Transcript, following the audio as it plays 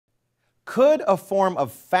Could a form of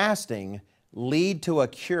fasting lead to a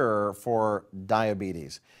cure for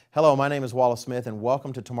diabetes? Hello, my name is Wallace Smith, and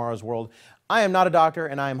welcome to Tomorrow's World. I am not a doctor,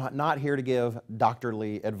 and I am not here to give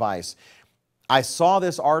doctorly advice. I saw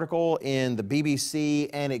this article in the BBC,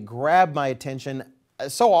 and it grabbed my attention.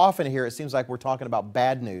 So often here, it seems like we're talking about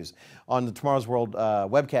bad news on the Tomorrow's World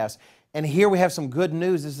webcast. And here we have some good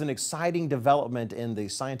news. This is an exciting development in the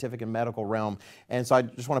scientific and medical realm. And so I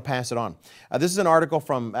just want to pass it on. This is an article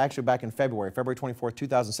from actually back in February 24th,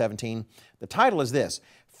 2017. The title is this: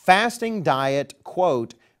 Fasting Diet,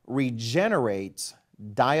 quote, regenerates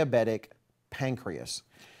diabetic pancreas.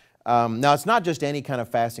 Now, it's not just any kind of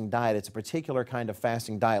fasting diet. It's a particular kind of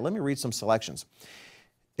fasting diet. Let me read some selections.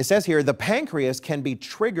 It says here, the pancreas can be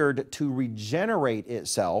triggered to regenerate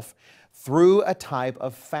itself through a type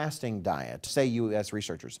of fasting diet, say U.S.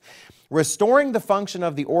 researchers. Restoring the function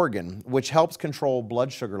of the organ, which helps control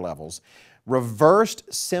blood sugar levels,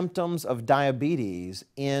 reversed symptoms of diabetes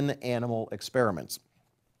in animal experiments.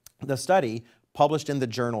 The study, published in the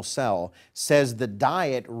journal Cell, says the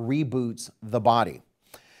diet reboots the body.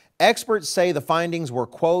 Experts say the findings were,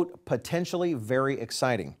 quote, potentially very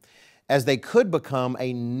exciting, as they could become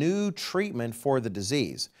a new treatment for the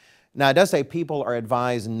disease. Now, it does say people are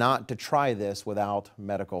advised not to try this without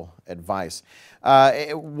medical advice.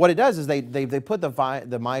 What it does is they put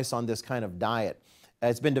the mice on this kind of diet.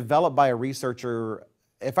 It's been developed by a researcher.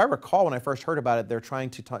 If I recall, when I first heard about it, they're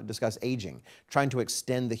trying to discuss aging, trying to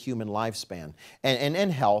extend the human lifespan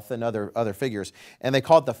and health and other figures. And they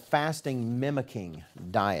call it the fasting mimicking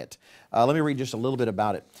diet. Let me read just a little bit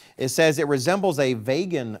about it. It says it resembles a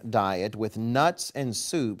vegan diet with nuts and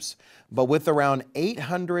soups, but with around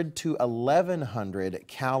 800 to 1,100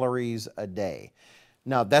 calories a day.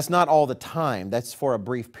 Now, that's not all the time. That's for a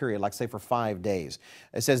brief period, like say for 5 days.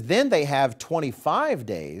 It says then they have 25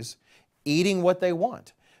 days eating what they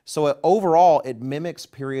want. So overall, it mimics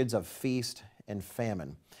periods of feast and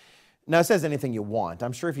famine. Now, it says anything you want.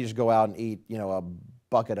 I'm sure if you just go out and eat, a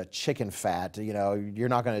bucket of chicken fat, you're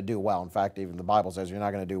not going to do well. In fact, even the Bible says you're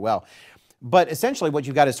not going to do well. But essentially what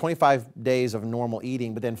you've got is 25 days of normal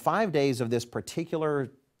eating, but then 5 days of this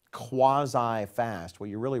particular quasi-fast where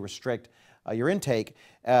you really restrict your intake,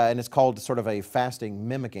 and it's called sort of a fasting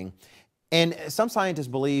mimicking. And some scientists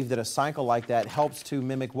believe that a cycle like that helps to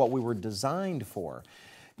mimic what we were designed for.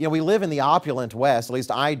 We live in the opulent West, at least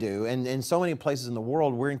I do, and in so many places in the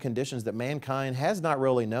world, we're in conditions that mankind has not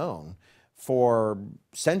really known for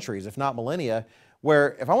centuries, if not millennia,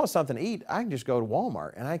 where if I want something to eat, I can just go to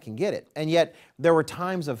Walmart and I can get it. And yet, there were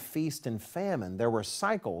times of feast and famine. There were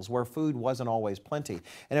cycles where food wasn't always plenty.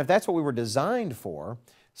 And if that's what we were designed for,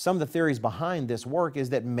 some of the theories behind this work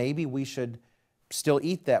is that maybe we should still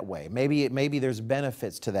eat that way. Maybe there's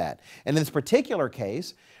benefits to that. In this particular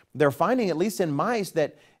case, they're finding, at least in mice,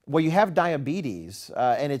 that where you have diabetes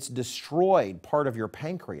and it's destroyed part of your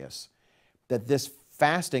pancreas, that this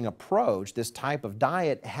fasting approach, this type of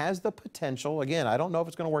diet has the potential, again, I don't know if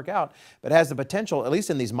it's going to work out, but it has the potential, at least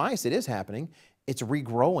in these mice it is happening, it's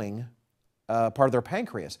regrowing part of their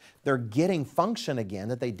pancreas. They're getting function again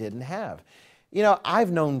that they didn't have.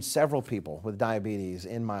 I've known several people with diabetes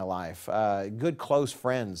in my life, good close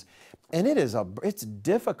friends, and it's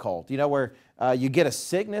difficult, where you get a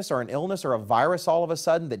sickness or an illness or a virus all of a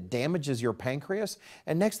sudden that damages your pancreas,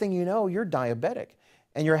 and next thing you know, you're diabetic,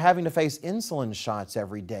 and you're having to face insulin shots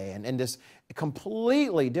every day, and this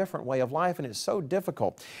completely different way of life, and it's so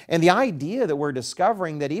difficult. And the idea that we're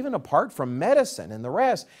discovering that even apart from medicine and the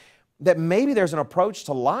rest, that maybe there's an approach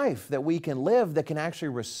to life that we can live that can actually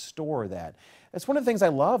restore that. That's one of the things I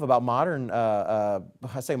love about modern, I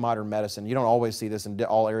say modern medicine. You don't always see this in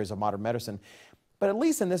all areas of modern medicine, but at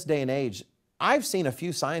least in this day and age, I've seen a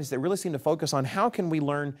few science that really seem to focus on how can we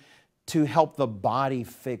learn to help the body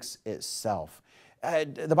fix itself.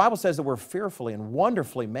 The Bible says that we're fearfully and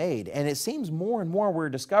wonderfully made, and it seems more and more we're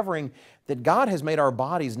discovering that God has made our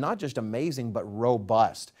bodies not just amazing, but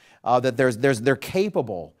robust, that they're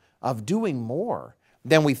capable of doing more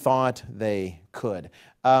than we thought they could.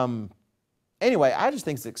 Anyway, I just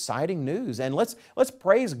think it's exciting news, and let's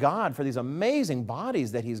praise God for these amazing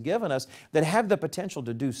bodies that He's given us that have the potential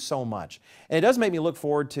to do so much. And it does make me look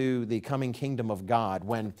forward to the coming kingdom of God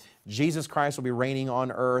when Jesus Christ will be reigning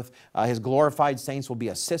on earth. His glorified saints will be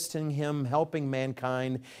assisting Him, helping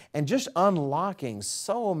mankind, and just unlocking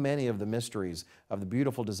so many of the mysteries of the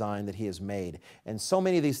beautiful design that He has made. And so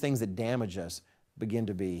many of these things that damage us begin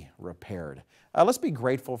to be repaired. Let's be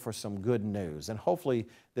grateful for some good news, and hopefully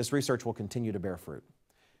this research will continue to bear fruit.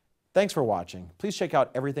 Thanks for watching. Please check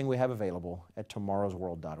out everything we have available at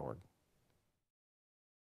tomorrowsworld.org.